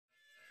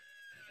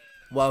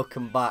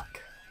Welcome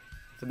back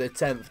for the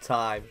 10th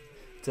time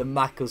to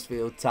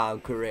Macclesfield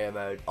Town Career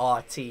Mode,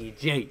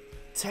 RTG.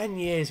 10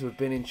 years we've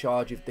been in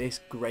charge of this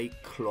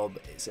great club.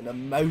 It's an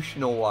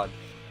emotional one,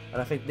 and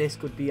I think this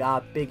could be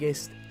our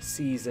biggest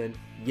season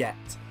yet.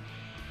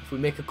 If we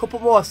make a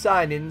couple more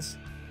signings,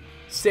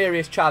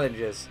 serious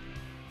challenges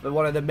for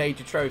one of the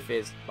major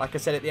trophies. Like I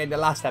said at the end of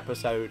last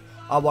episode,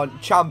 I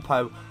want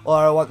Champo or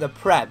I want the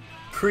Prem.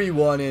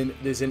 Pre-warning,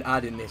 there's an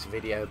ad in this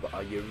video, but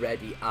are you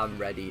ready? I'm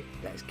ready.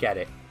 Let's get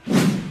it.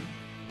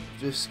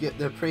 Just skip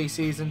the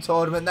pre-season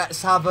tournament.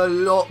 Let's have a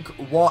look.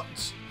 What?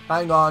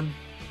 Hang on.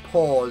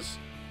 Pause.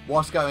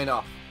 What's going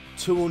on?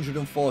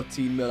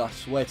 214 mil. I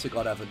swear to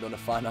God I haven't done a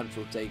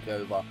financial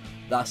takeover.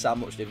 That's how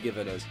much they've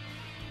given us.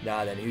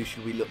 Now then, who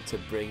should we look to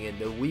bring in?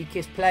 The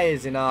weakest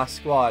players in our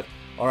squad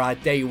are our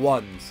day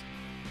ones.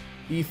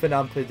 Ethan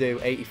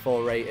Ampadu,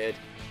 84 rated.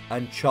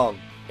 And Chong,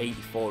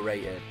 84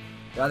 rated.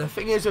 Now the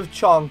thing is with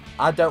Chong,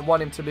 I don't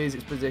want him to lose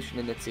his position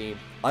in the team.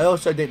 I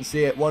also didn't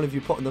see it. One of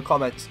you put in the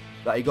comments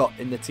that he got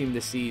in the team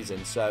this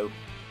season. So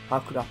how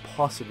could I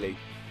possibly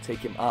take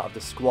him out of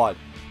the squad?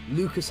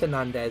 Lucas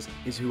Hernandez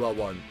is who I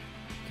want.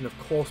 He can of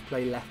course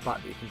play left back,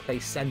 but he can play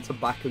centre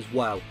back as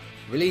well.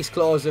 Release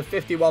clause of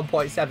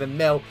 51.7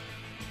 mil.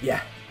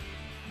 Yeah.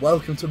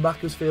 Welcome to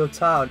Macclesfield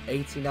Town,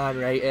 89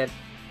 rated.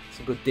 It's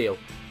a good deal.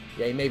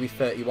 Yeah, he may be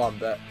 31,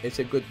 but it's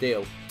a good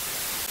deal.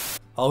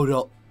 Hold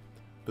up.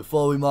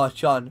 Before we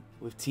march on,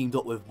 we've teamed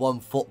up with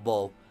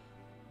OneFootball,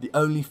 the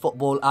only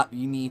football app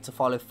you need to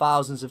follow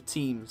thousands of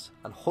teams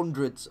and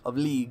hundreds of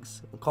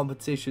leagues and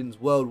competitions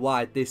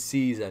worldwide this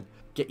season.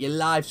 Get your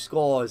live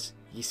scores,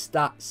 your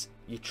stats,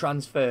 your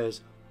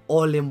transfers,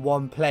 all in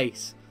one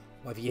place.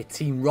 Whether you're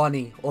Team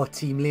Ronnie or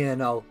Team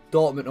Lionel,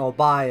 Dortmund or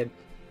Bayern,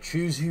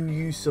 choose who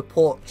you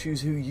support, choose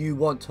who you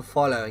want to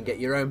follow, and get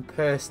your own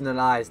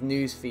personalised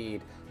newsfeed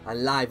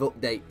and live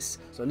updates.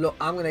 So look,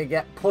 I'm going to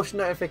get push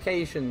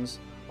notifications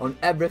on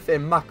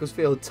everything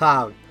Macclesfield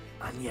Town.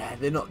 And yeah,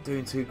 they're not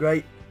doing too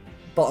great.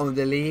 Bottom of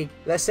the league.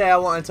 Let's say I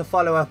wanted to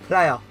follow a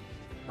player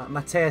like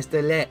Matthias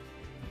de Ligt.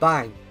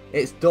 Bang,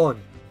 it's done.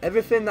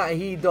 Everything that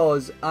he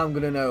does, I'm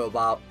going to know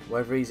about.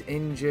 Whether he's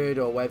injured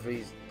or whether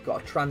he's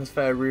got a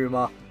transfer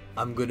rumour,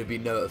 I'm going to be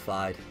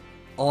notified.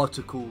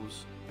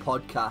 Articles,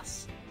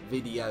 podcasts,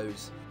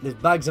 videos. There's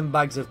bags and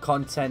bags of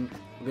content.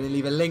 I'm going to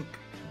leave a link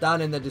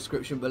down in the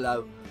description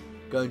below.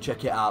 Go and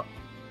check it out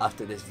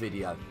after this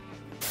video.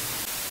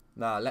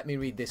 Now, let me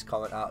read this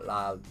comment out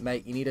loud.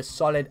 Mate, you need a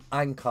solid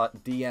anchor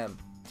DM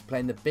to play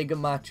in the bigger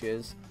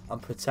matches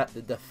and protect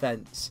the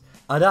defence.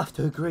 I'd have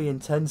to agree, in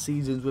 10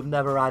 seasons we've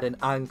never had an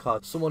anchor.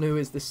 Someone who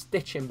is the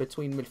stitching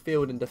between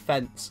midfield and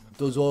defence,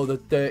 does all the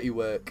dirty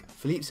work.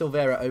 Felipe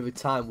Silveira over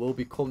time will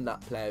become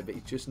that player, but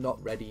he's just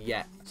not ready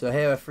yet. So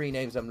here are 3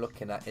 names I'm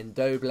looking at.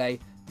 Indoble,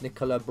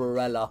 Nicola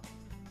Barella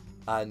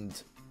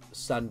and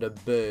Sander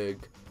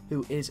Berg,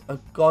 who is a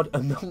god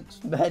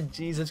amongst men.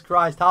 Jesus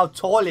Christ, how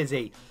tall is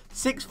he?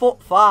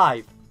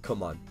 6'5".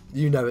 Come on,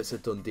 you know it's a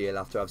done deal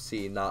after I've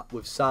seen that.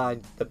 We've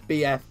signed the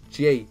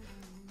BFG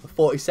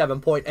for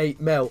 47.8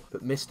 mil.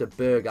 But Mr.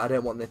 Berg, I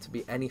don't want there to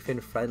be anything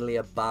friendly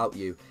about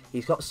you.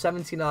 He's got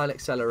 79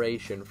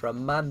 acceleration. For a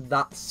man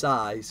that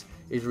size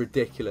is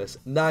ridiculous.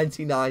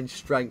 99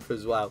 strength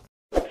as well.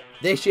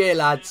 This year,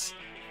 lads,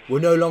 we're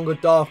no longer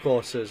dark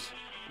horses.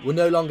 We're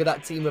no longer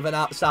that team with an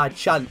outside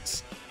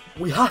chance.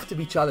 We have to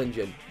be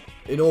challenging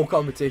in all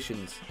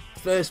competitions.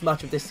 First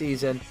match of this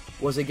season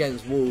was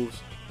against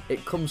Wolves.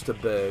 It comes to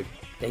Berg.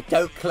 They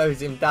don't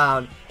close him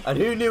down. And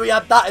who knew he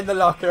had that in the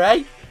locker,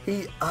 eh?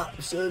 He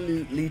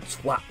absolutely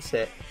twats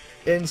it.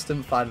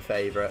 Instant fan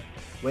favourite.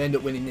 We end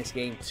up winning this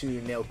game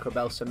 2-0.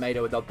 Crabel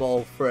Semedo with the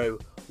ball through.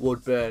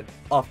 Woodburn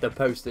off the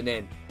post and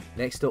in.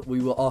 Next up, we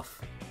were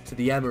off to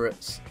the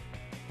Emirates.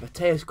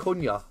 Mateus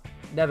Cunha.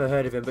 Never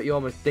heard of him, but you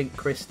almost think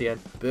Christian.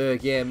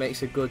 Berg, yeah,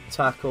 makes a good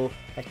tackle.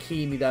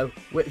 Hakimi, though,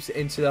 whips it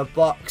into the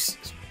box.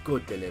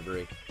 Good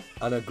delivery.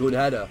 And a good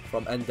header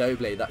from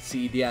Ndoble, that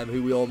CDM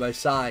who we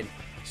almost signed.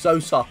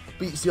 Sosa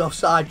beats the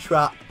offside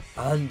trap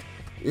and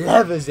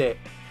levers it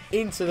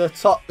into the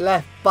top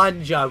left.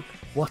 Banjo.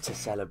 What a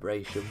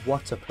celebration.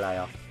 What a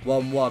player.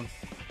 1-1.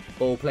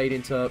 Ball played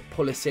into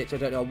Pulisic. I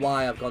don't know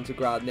why I've gone to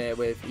ground there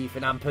with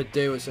Ethan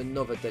Ampadu. It's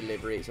another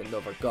delivery. It's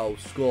another goal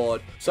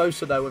scored.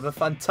 Sosa, though, with a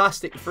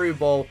fantastic through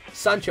ball.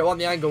 Sancho on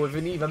the angle with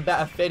an even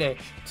better finish.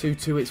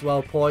 2-2. It's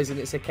well poised, and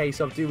it's a case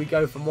of do we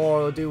go for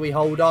more or do we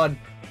hold on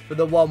for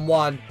the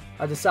 1-1?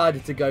 I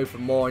decided to go for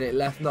more, and it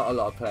left not a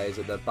lot of players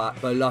at the back.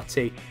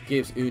 Belotti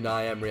gives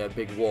Unai Emery a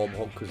big warm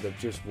hug because they've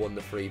just won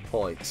the 3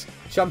 points.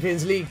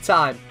 Champions League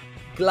time.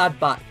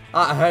 Gladbach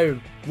at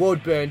home.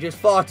 Woodburn just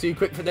far too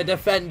quick for the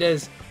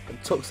defenders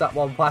and tucks that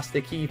one past the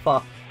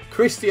keeper.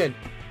 Christian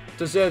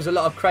deserves a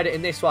lot of credit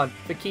in this one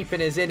for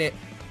keeping us in it.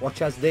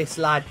 Watch as this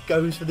lad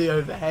goes for the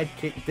overhead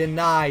kick.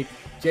 Denied.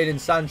 Jadon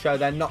Sancho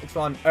then knocks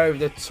one over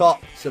the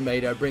top.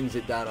 Semedo brings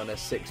it down on a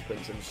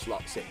sixpence and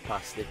slots it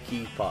past the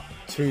keeper.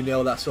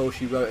 2-0, that's all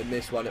she wrote in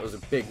this one. It was a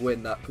big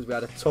win, that, because we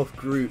had a tough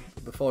group.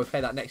 Before we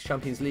play that next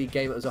Champions League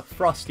game, it was a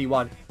frosty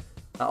one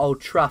at Old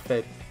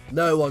Trafford.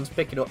 No one's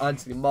picking up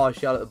Anthony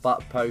Martial at the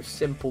back post.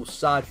 Simple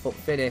side foot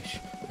finish.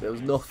 But there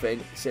was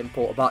nothing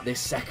simple about this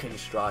second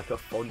striker,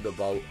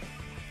 Thunderbolt.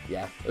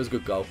 Yeah, it was a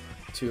good goal.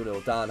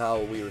 2-0 down. How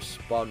will we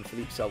respond?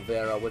 Felipe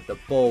Silveira with the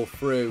ball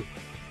through,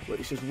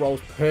 which just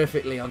rolls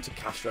perfectly onto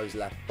Castro's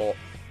left foot.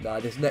 Now,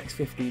 this next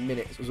 15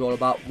 minutes was all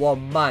about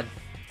one man,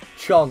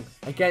 Chong,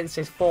 against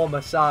his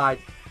former side,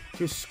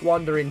 just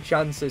squandering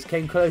chances.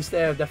 Came close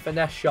there with the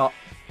finesse shot,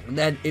 and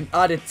then in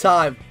added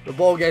time, the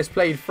ball gets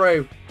played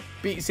through,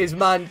 beats his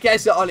man,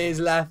 gets it on his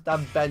left,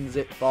 and bends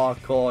it far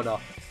corner.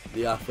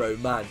 The Afro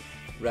man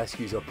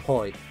rescues a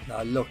point.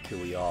 Now look who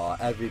we are.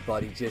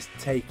 Everybody just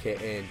take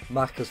it in.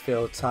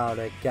 Macclesfield Town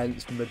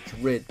against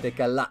Madrid, the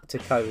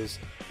Galacticos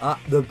at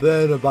the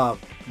Bernabeu.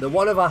 They're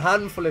one of a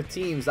handful of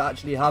teams that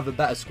actually have a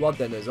better squad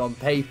than us on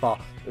paper.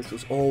 This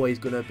was always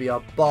going to be a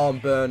barn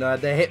burner.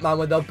 The hitman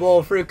with the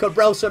ball through.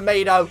 Cabral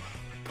Semedo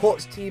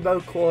puts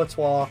Thibaut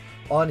Courtois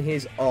on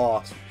his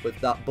arse with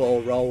that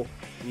ball roll.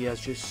 He has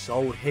just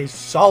sold his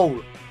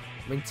soul.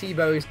 I mean,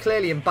 Thibaut is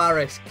clearly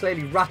embarrassed,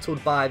 clearly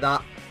rattled by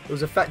that. It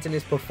was affecting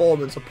his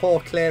performance. A poor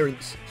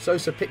clearance.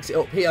 Sosa picks it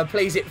up here and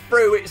plays it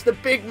through. It's the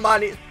big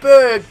man. It's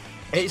Berg.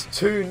 It's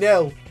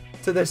 2-0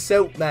 to the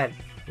Silkmen.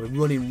 We're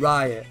running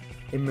riot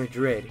in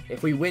Madrid.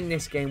 If we win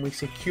this game, we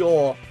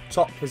secure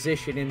top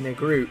position in the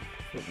group.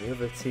 I think the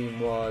other team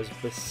was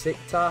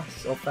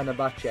Besiktas or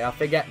Fenerbahce. I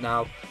forget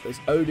now. There's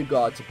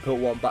Odegaard to put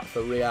one back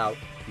for Real.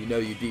 You know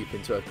you're deep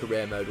into a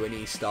career mode when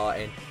he's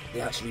starting.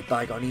 They actually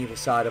bag on either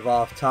side of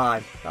half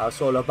time. Now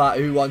it's all about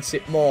who wants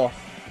it more.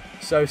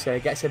 Sosa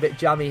gets a bit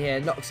jammy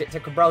here, knocks it to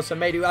Cabral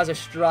Semedo, who has a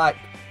strike.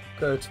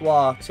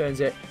 Courtois turns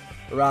it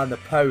around the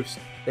post.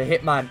 The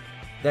hitman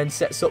then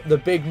sets up the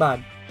big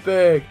man.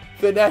 Berg,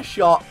 finesse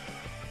shot.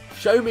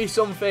 Show me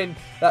something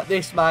that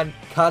this man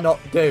cannot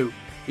do.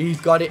 He's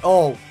got it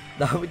all.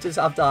 Now we just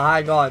have to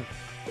hang on.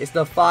 It's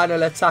the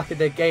final attack of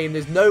the game.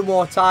 There's no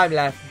more time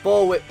left.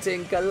 Ball whipped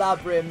in,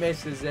 Calabria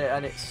misses it,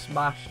 and it's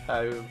smashed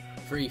home.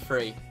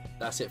 3-3.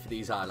 That's it for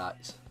these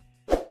highlights.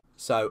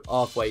 So,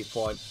 halfway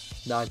point,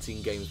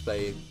 19 games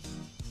played.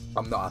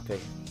 I'm not happy.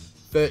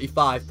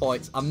 35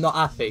 points. I'm not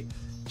happy.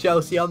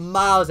 Chelsea are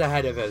miles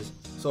ahead of us.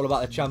 It's all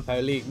about the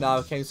Champions League now.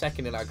 We came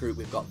second in our group.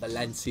 We've got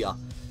Valencia.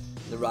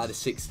 The rider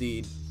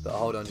 16. But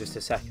hold on just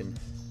a second.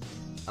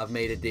 I've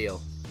made a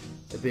deal.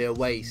 It'd be a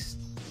waste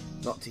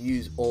not to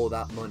use all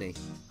that money.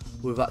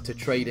 We've had to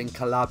trade in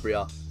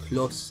Calabria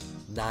plus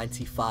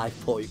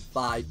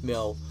 95.5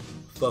 mil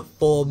for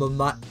former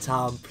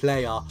Macclesfield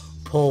player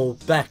Paul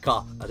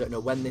Becker. I don't know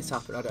when this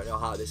happened, I don't know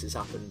how this has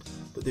happened,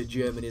 but the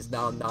German is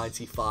now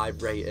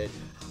 95 rated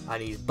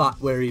and he's back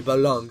where he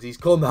belongs. He's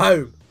come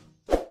home.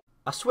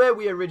 I swear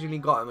we originally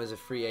got him as a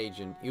free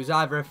agent. He was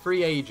either a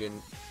free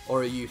agent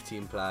or a youth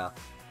team player.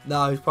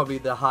 Now he's probably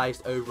the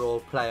highest overall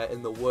player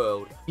in the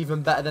world.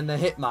 Even better than the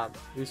hitman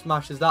who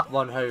smashes that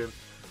one home.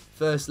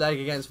 First leg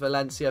against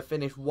Valencia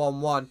finished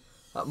 1-1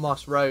 at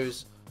Moss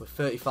Rose with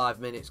 35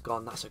 minutes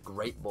gone. That's a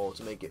great ball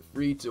to make it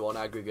 3-2 on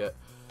aggregate.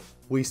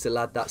 We still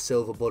had that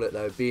silver bullet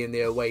though, being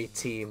the away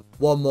team.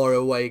 One more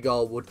away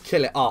goal would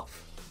kill it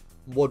off.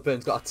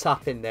 Woodburn's got a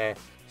tap in there.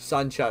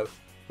 Sancho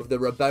with the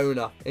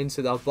Rabona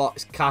into the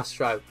box.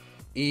 Castro,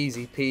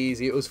 easy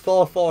peasy. It was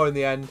 4-4 in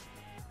the end,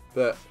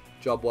 but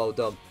job well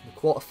done. In the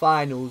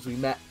quarterfinals we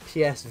met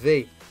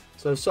PSV.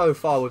 So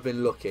far we've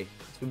been lucky.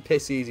 It's been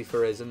piss easy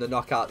for us in the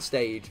knockout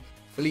stage.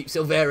 Felipe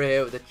Silveira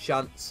here with a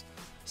chance.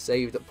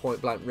 Saved at point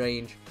blank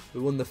range.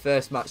 We won the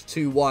first match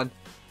 2-1.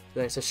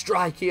 Then it's a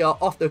strike here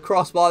off the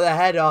crossbar, the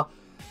header.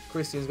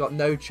 Christian's got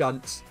no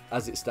chance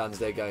as it stands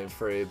there going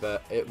through,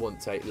 but it won't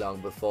take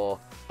long before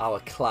our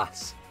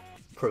class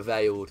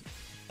prevailed.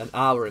 An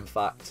hour, in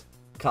fact.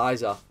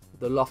 Kaiser,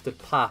 the lofted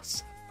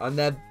pass, and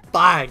then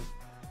bang!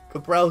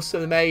 Cabral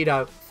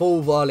Semedo,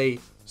 full volley,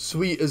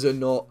 sweet as a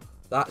nut.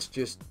 That's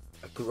just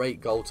a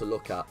great goal to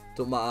look at.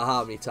 Don't matter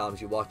how many times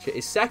you watch it.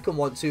 His second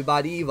wasn't too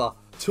bad either.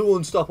 2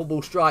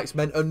 unstoppable strikes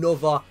meant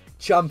another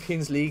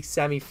Champions League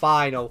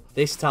semi-final,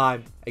 this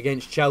time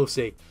against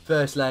Chelsea.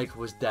 First leg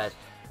was dead.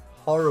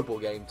 Horrible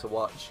game to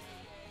watch.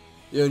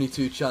 The only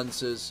 2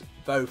 chances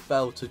both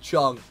fell to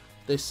Chong.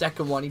 The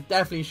second one, he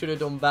definitely should have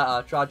done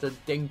better. Tried to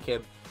dink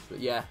him, but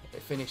yeah,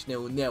 it finished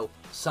 0-0.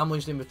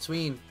 Sandwiched in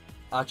between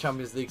our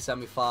Champions League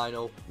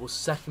semi-final was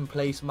second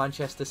place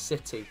Manchester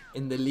City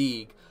in the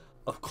league.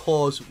 Of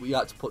course, we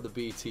had to put the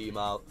B team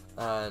out,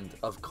 and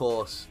of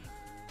course,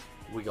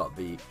 we got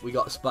beat. We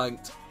got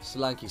spanked.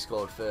 Solanke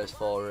scored first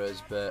for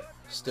us, but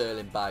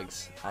Sterling,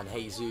 Baggs and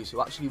Jesus,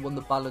 who actually won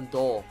the Ballon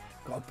d'Or,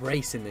 got a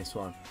brace in this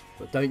one.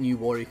 But don't you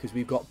worry, because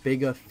we've got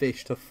bigger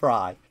fish to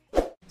fry.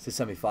 It's the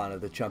semi-final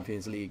of the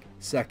Champions League,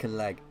 second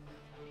leg.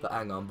 But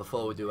hang on,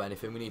 before we do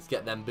anything, we need to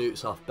get them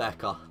boots off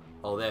Becker.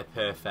 Oh, they're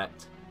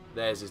perfect.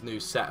 There's his new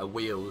set of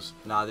wheels.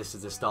 Now this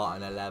is the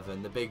starting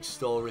 11. The big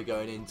story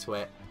going into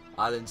it.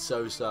 Alan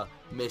Sosa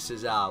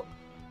misses out.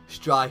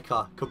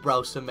 Striker,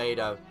 Cabral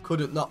Semedo,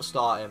 couldn't not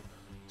start him.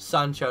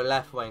 Sancho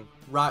left wing,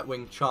 right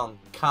wing Chong,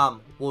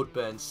 Cam,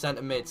 Woodburn,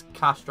 centre mids,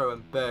 Castro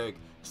and Berg,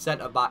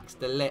 centre backs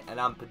De Ligt and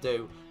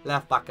Ampadu,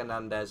 left back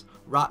Hernandez,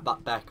 right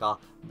back Becker,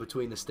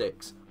 between the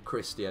sticks,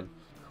 Christian.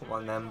 Come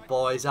on then,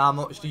 boys. How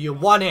much do you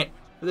want it?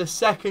 For the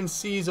second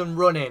season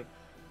running,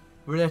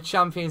 we're in a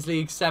Champions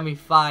League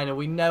semi-final.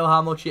 We know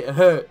how much it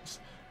hurts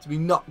to be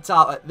knocked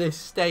out at this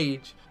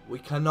stage. We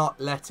cannot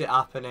let it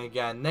happen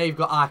again. They've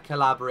got our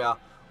Calabria.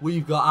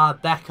 We've got our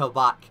Becks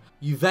back.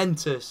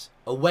 Juventus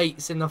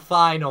awaits in the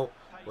final.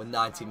 We're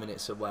 90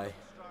 minutes away.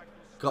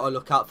 Got to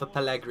look out for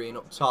Pellegrini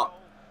up top.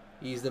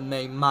 He's the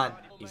main man.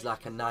 He's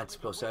like a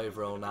 90+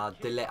 overall now.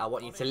 Delete, I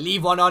want you to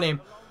leave one on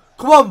him.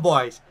 Come on,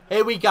 boys.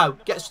 Here we go.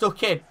 Get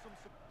stuck in.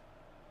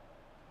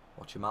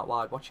 Watch him out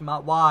wide. Watch him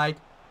out wide.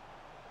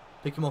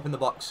 Pick him up in the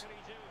box.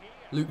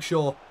 Luke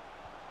Shaw.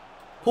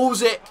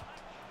 Pulls it.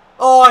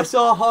 Oh, it's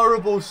a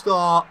horrible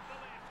start.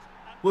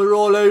 We're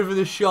all over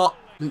the shot.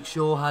 Luke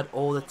Shaw had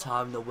all the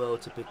time in the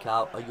world to pick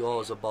out a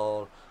yours a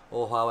ball.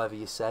 Or however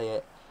you say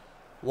it.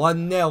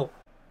 1-0.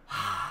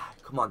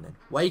 Come on then.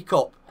 Wake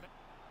up.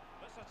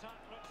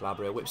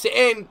 Calabria whips it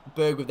in.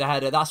 Berg with the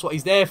header. That's what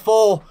he's there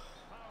for.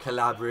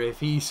 Calabria, if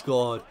he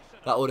scored,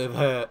 that would have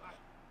hurt.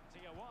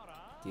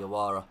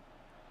 Diawara.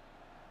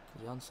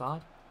 Is he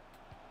onside?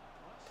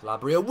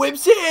 Calabria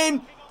whips it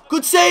in.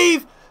 Good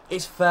save.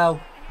 It's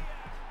fell.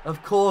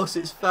 Of course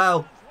it's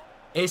fell.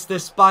 It's the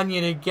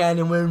Spaniard again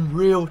and we're in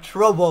real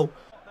trouble.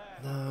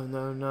 No,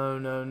 no, no,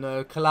 no,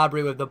 no.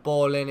 Calabria with the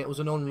ball in. It was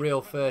an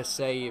unreal first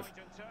save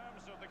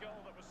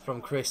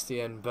from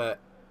Christian, but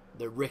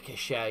the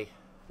ricochet.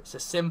 It's a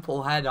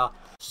simple header.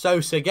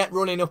 Sosa, get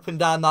running up and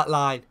down that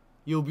line.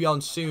 You'll be on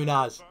soon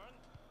as.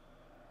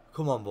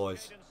 Come on,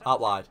 boys.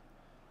 Out wide.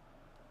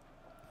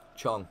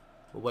 Chong.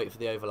 We'll wait for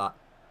the overlap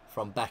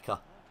from Becks.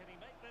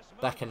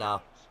 Becks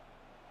now.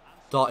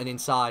 Darting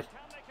inside.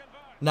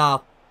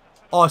 Now.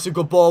 Oh, it's a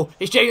good ball.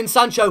 It's Jadon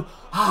Sancho.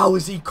 How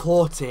has he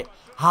caught it?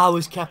 How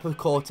has Kepa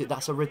caught it?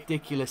 That's a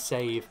ridiculous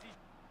save.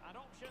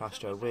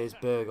 Castro, where's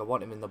Berg? I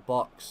want him in the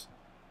box.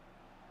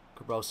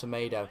 Cabral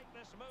Semedo.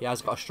 He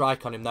has got a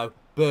strike on him though.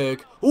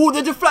 Berg. Oh,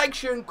 the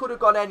deflection could have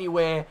gone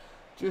anywhere.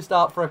 Just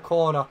out for a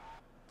corner.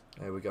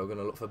 There we go. Going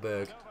to look for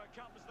Berg.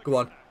 Go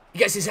on. He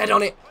gets his head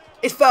on it.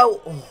 It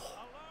fell. Oh.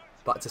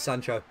 Back to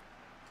Sancho.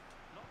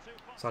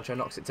 Sancho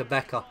knocks it to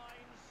Becks.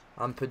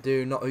 And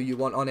Padu, not who you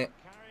want on it.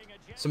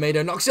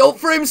 Semedo knocks it up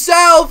for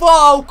himself.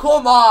 Oh,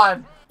 come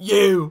on.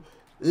 You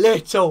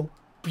little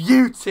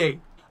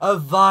beauty. A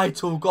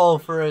vital goal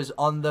for us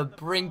on the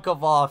brink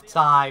of half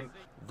time.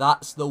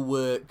 That's the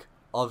work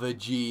of a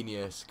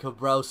genius.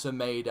 Cabral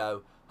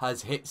Semedo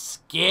has hit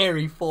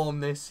scary form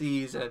this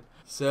season.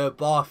 Sir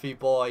Barfi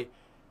boy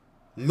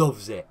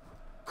loves it.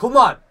 Come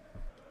on.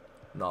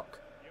 Knock.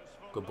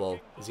 Good ball.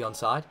 Is he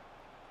onside?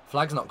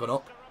 Flag's not gone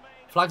up.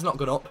 Flag's not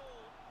gone up.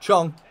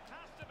 Chong.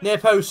 Near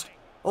post.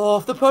 Oh,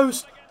 off the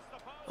post.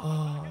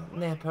 Oh,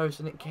 near post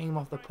and it came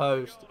off the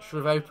post.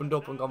 Should have opened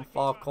up and gone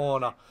far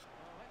corner.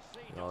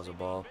 There's a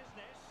ball.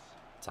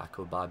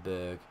 Tackled by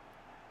Berg.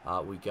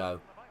 Out we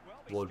go.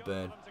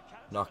 Woodburn.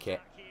 Knock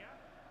it.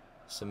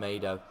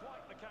 Semedo.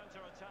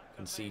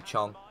 Can see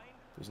Chong.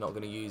 He's not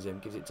going to use him.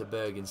 Gives it to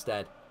Berg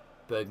instead.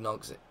 Berg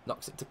knocks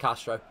it to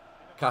Castro.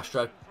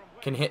 Castro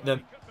can hit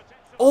them.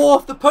 Oh,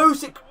 off the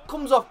post. It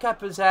comes off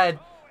Kepa's head.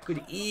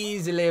 Could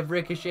easily have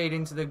ricocheted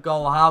into the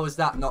goal. How has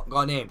that not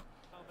gone in?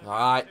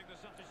 Alright.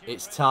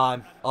 It's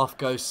time. Off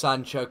goes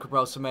Sancho.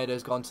 Cabral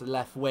Semedo's gone to the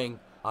left wing.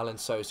 Alan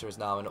Sosa is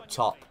now in up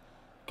top.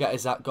 Get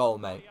us that goal,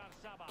 mate.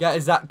 Get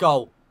us that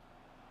goal.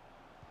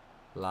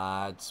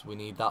 Lads, we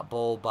need that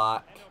ball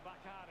back.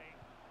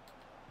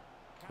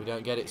 If we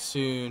don't get it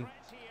soon,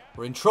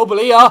 we're in trouble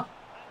here.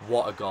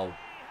 What a goal.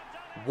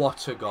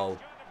 What a goal.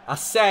 I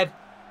said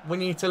we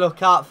need to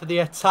look out for the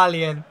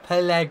Italian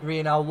Pellegrini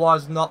and I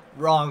was not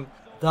wrong.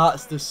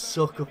 That's the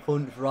sucker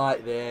punch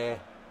right there.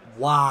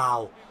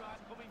 Wow.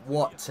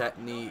 What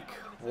technique.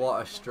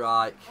 What a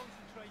strike.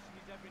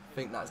 I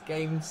think that's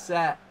game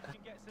set.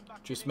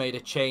 Just made a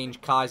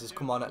change. Kaiser's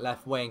come on at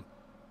left wing.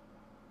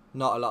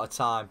 Not a lot of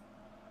time.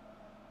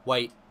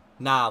 Wait.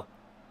 Now.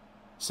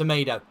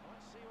 Semedo.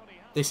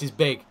 This is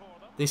big.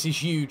 This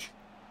is huge.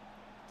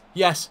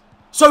 Yes.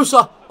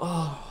 Sosa.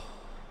 Oh.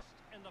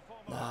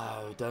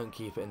 No, don't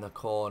keep it in the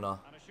corner.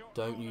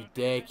 Don't you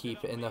dare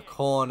keep it in the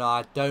corner.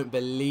 I don't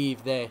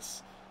believe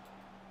this.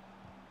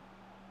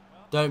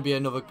 Don't be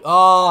another...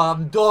 Oh,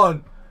 I'm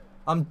done.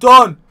 I'm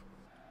done.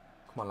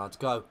 Come on, lads,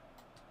 go.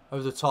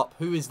 Over the top.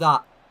 Who is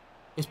that?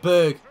 It's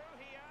Berg.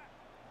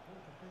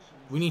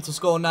 We need to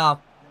score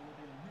now.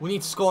 We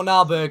need to score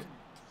now, Berg.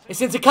 It's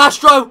into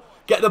Castro.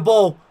 Get the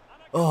ball.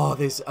 Oh,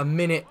 there's a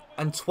minute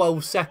and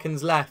 12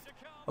 seconds left.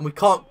 And we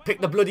can't pick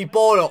the bloody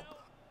ball up.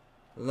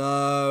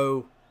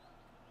 No.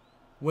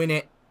 Win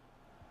it.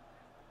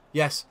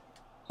 Yes.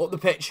 Up the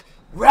pitch.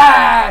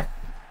 Ref!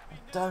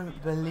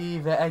 Don't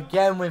believe it.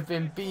 Again, we've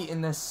been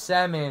beaten the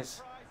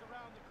semis.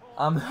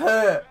 I'm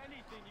hurt.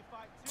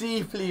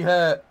 Deeply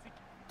hurt.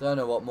 Don't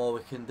know what more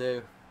we can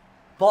do.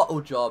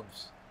 Bottle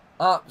jobs.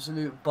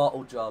 Absolute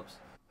bottle jobs.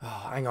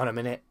 Oh, hang on a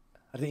minute.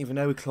 I didn't even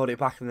know we clawed it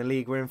back in the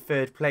league. We're in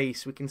 3rd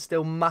place. We can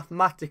still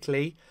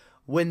mathematically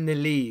win the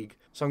league.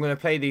 So I'm going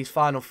to play these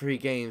final 3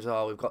 games.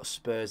 Oh, we've got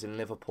Spurs and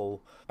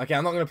Liverpool. Okay,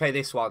 I'm not going to play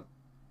this one.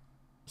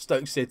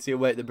 Stoke City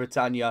away at the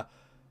Britannia.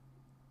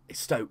 It's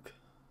Stoke.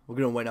 We're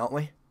going to win, aren't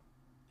we?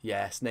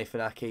 Yes,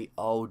 Nathan Ake.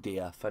 Oh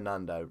dear,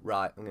 Fernando.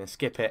 Right, I'm going to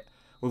skip it.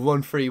 We've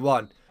won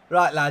 3-1.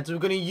 Right, lads, we're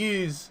going to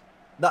use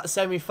that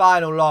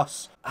semi-final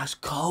loss as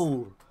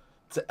coal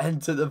to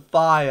enter the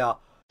fire.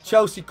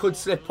 Chelsea could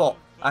slip up.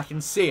 I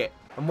can see it.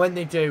 And when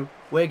they do,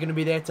 we're going to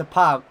be there to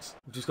pounce.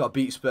 We've just got to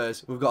beat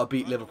Spurs. We've got to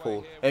beat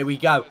Liverpool. Here we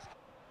go.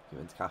 Give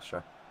it to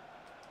Castro.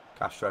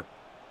 Castro.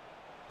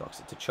 Knocks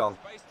it to Chong.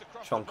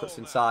 Chong cuts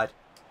inside.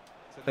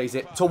 Plays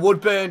it to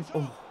Woodburn.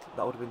 Oh,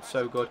 that would have been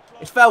so good.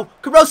 It's fell.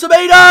 Cabral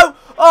Semedo!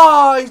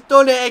 Oh, he's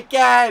done it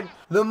again.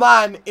 The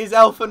man is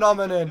El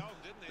Phenomenon.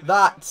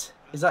 That,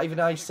 is that even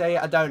how you say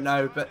it? I don't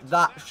know. But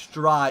that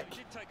strike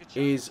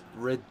is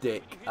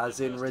as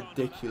in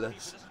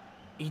ridiculous.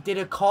 He did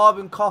a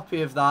carbon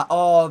copy of that.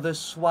 Oh, the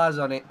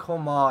swaz on it.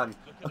 Come on.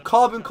 A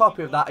carbon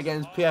copy of that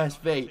against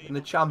PSV in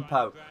the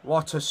Champo.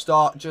 What a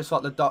start. Just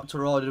like the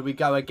doctor ordered. We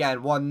go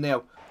again. 1-0.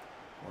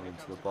 One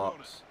into the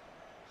box.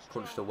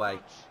 Punched away.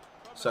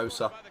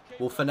 Sosa.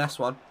 We'll finesse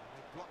one.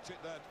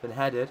 Been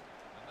headed.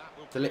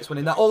 Delit's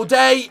winning that all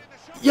day.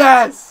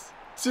 Yes!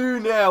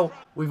 2-0.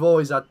 We've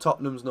always had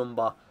Tottenham's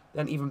number. They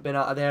haven't even been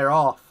out of their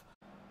half.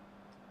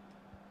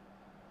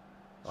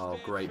 Oh,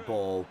 great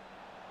ball.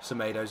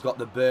 Semedo's got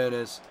the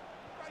burners.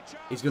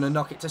 He's going to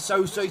knock it to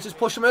Sosa. He's just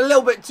pushed him a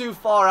little bit too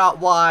far out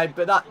wide,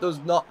 but that does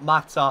not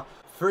matter.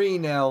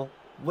 3-0.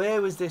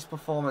 Where was this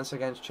performance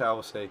against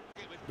Chelsea?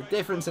 The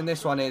difference in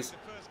this one is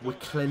we're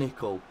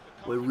clinical.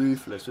 We're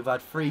ruthless. We've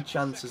had 3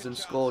 chances and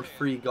scored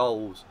 3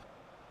 goals.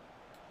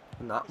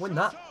 Win that. Win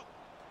that.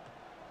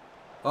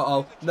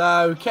 Uh-oh.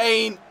 No,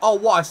 Kane. Oh,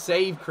 what a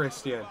save,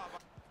 Christian.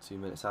 2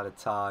 minutes out of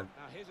time.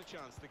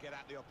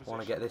 I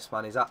want to get this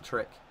man his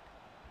hat-trick.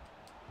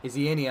 Is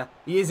he in here?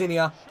 He is in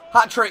here.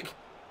 Hat-trick.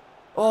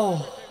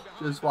 Oh,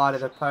 just wide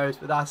of the post.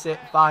 But that's it.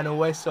 Final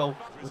whistle.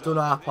 We've done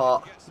our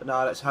part. But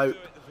now let's hope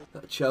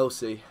that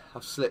Chelsea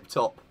have slipped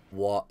up.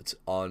 What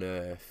on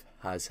earth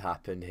has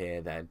happened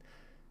here then?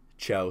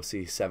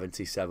 Chelsea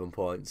 77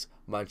 points.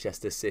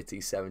 Manchester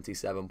City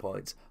 77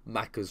 points.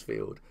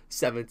 Macclesfield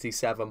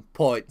 77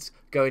 points.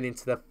 Going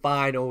into the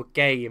final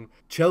game.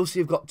 Chelsea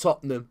have got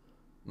Tottenham.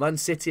 Man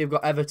City have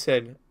got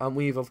Everton. And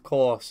we've of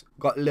course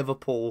got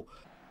Liverpool.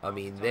 I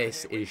mean,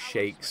 this is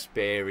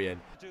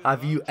Shakespearean.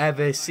 Have you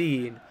ever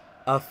seen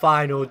a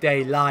final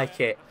day like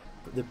it?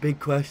 But the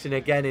big question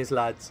again is,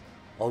 lads,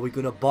 are we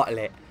going to bottle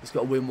it? Just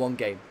got to win one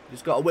game.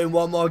 Just got to win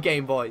one more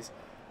game, boys.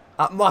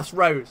 At Moss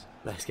Rose.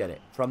 Let's get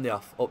it. From the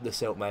off, up the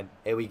Silkmen.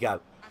 Here we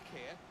go.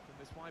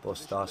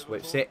 Bustos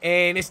whips it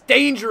in. It's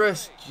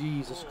dangerous.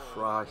 Jesus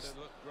Christ.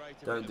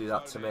 Don't do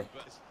that to me.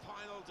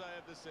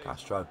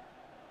 Castro.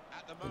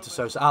 Into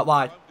Sosa. Out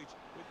wide.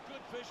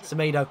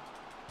 Semedo.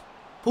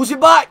 Pulls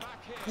it back.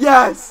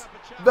 Yes!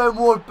 Ben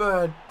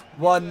Woodburn.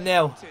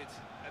 1-0.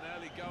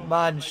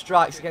 Man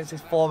strikes against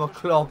his former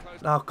club.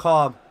 Now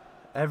calm.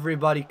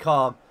 Everybody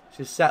calm.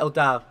 Just settle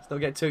down. Let's not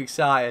get too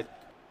excited.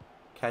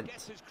 Kent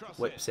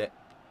whips it.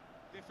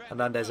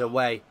 Hernandez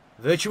away.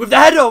 Virtue with the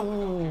header.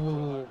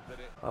 Ooh.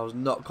 I was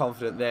not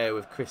confident there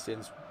with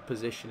Christian's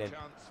positioning.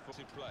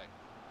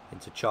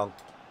 Into Chong.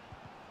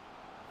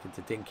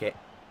 Into Dinkit.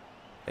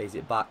 Plays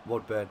it back.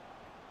 Woodburn.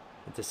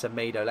 Into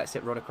Semedo. Lets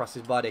it run across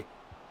his body.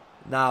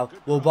 Now,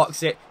 we'll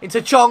box it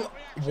into Chong.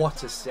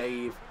 What a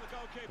save.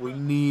 We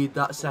need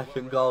that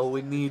second goal.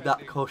 We need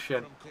that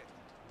cushion.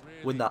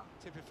 Win that.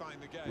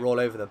 We're all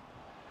over them.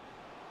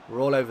 We're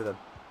all over them.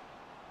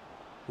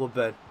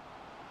 Woodburn.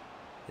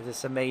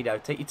 There's a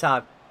Semedo. Take your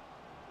time.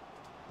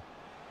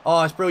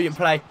 Oh, it's brilliant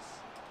play.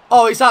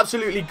 Oh, it's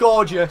absolutely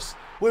gorgeous.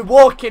 We're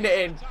walking it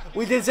in.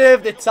 We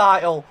deserve the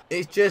title.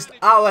 It's just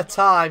our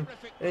time.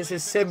 And it's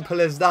as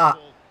simple as that.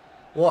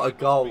 What a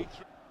goal.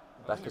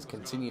 Becker's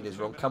continued his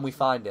run. Can we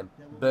find him?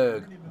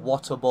 Berg.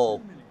 What a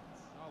ball.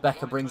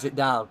 Becker brings it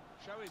down.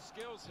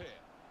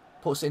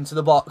 Puts it into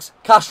the box.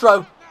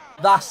 Castro.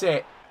 That's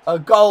it. A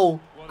goal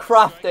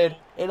crafted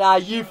in our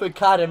youth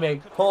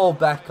academy. Paul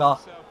Becker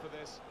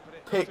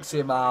picks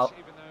him out.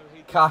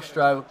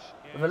 Castro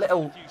with a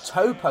little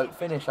toe poke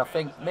finish, I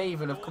think. May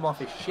even have come off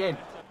his shin.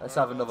 Let's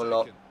have another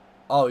look.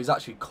 Oh, he's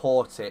actually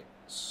caught it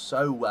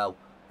so well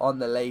on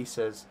the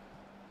laces.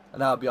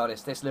 And I'll be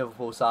honest, this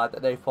Liverpool side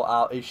that they've put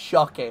out is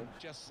shocking.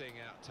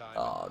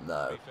 Oh,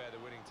 no.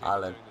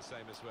 Allen.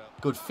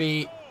 Good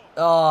feet.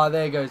 Oh,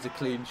 there goes the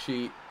clean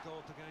sheet.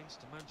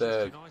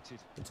 Berg.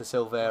 Into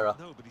Silvera.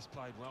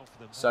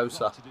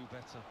 Sosa.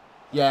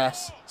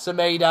 Yes.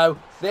 Semedo.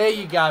 There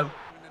you go.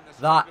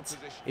 That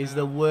is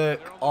the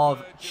work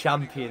of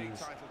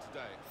champions.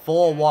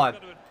 4-1.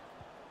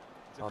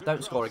 Oh,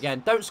 don't score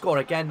again. Don't score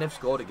again. They've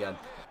scored again.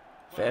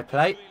 Fair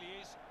play.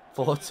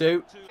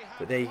 4-2.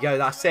 But there you go.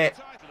 That's it.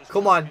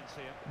 Come on.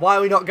 Why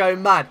are we not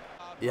going mad?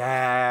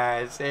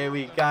 Yes. Here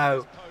we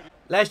go.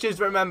 Let's just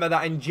remember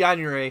that in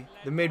January,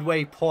 the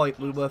midway point,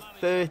 we were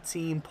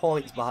 13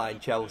 points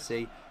behind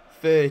Chelsea.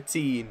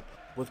 13.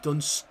 We've done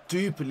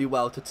stupidly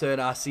well to turn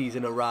our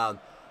season around.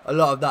 A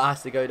lot of that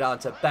has to go down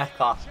to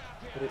Becca.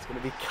 But it's going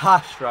to be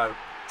Castro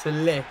to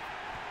lift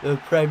the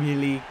Premier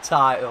League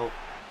title.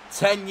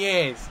 10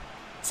 years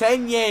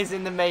 10 years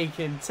in the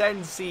making,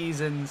 10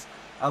 seasons,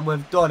 and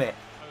we've done it.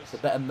 It's a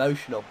bit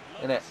emotional,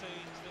 isn't it?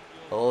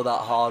 All that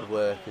hard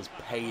work has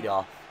paid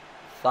off.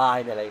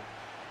 Finally.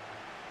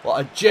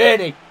 What a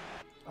journey!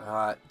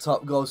 Alright,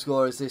 top goal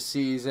scorers this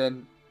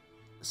season.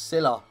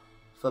 Silla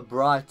for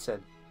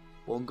Brighton,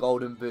 1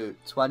 golden boot.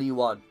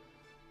 21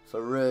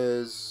 for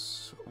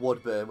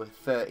Woodburn with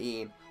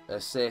 13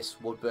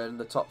 assists. Woodburn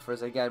the top for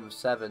us again with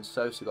 7.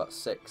 Sosa got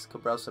 6.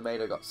 Cabral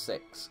Semedo got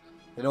 6.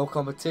 In all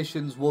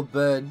competitions,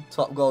 Woodburn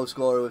top goal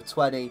scorer with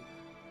 20.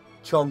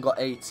 Chong got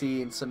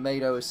 18.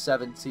 Semedo with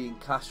 17.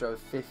 Castro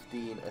with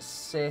 15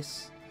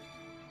 assists.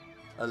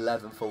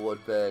 11 for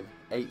Woodburn.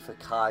 8 for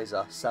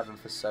Kaiser. 7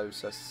 for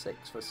Sosa.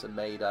 6 for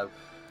Semedo.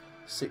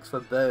 6 for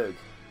Berg.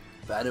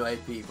 But anyway,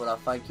 people, I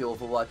thank you all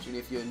for watching.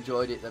 If you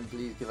enjoyed it, then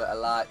please give it a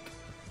like,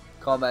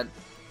 comment,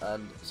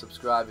 and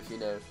subscribe if you're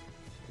new.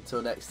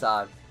 Until next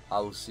time, I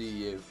will see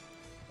you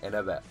in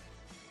a bit.